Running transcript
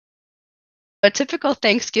A typical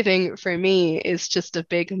Thanksgiving for me is just a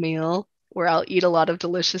big meal where I'll eat a lot of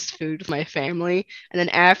delicious food with my family. And then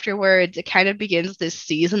afterwards, it kind of begins this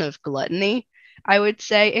season of gluttony, I would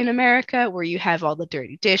say, in America, where you have all the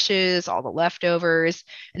dirty dishes, all the leftovers,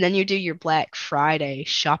 and then you do your Black Friday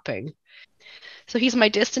shopping. So he's my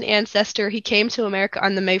distant ancestor. He came to America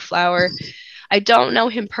on the Mayflower. I don't know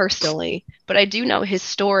him personally, but I do know his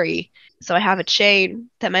story. So I have a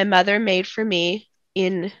chain that my mother made for me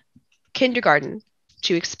in kindergarten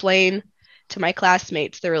to explain to my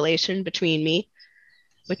classmates the relation between me,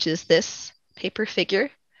 which is this paper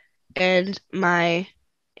figure, and my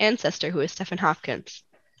ancestor, who is Stephen Hopkins.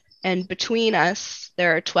 And between us,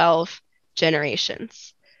 there are 12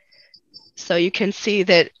 generations. So you can see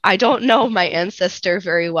that I don't know my ancestor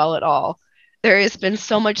very well at all. There has been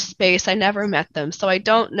so much space. I never met them. So I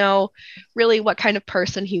don't know really what kind of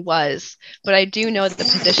person he was, but I do know the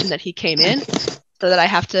position that he came in, so that I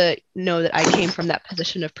have to know that I came from that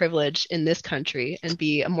position of privilege in this country and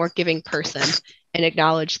be a more giving person and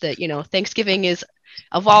acknowledge that, Thanksgiving is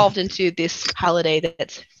evolved into this holiday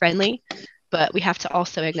that's friendly, but we have to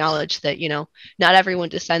also acknowledge that, not everyone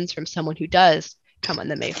descends from someone who does come on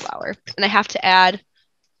the Mayflower. And I have to add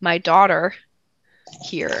my daughter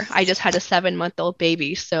here. I just had a 7-month-old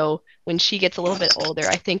baby. So when she gets a little bit older,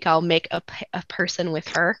 I think I'll make a person with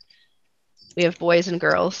her. We have boys and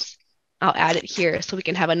girls. I'll add it here so we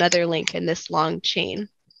can have another link in this long chain.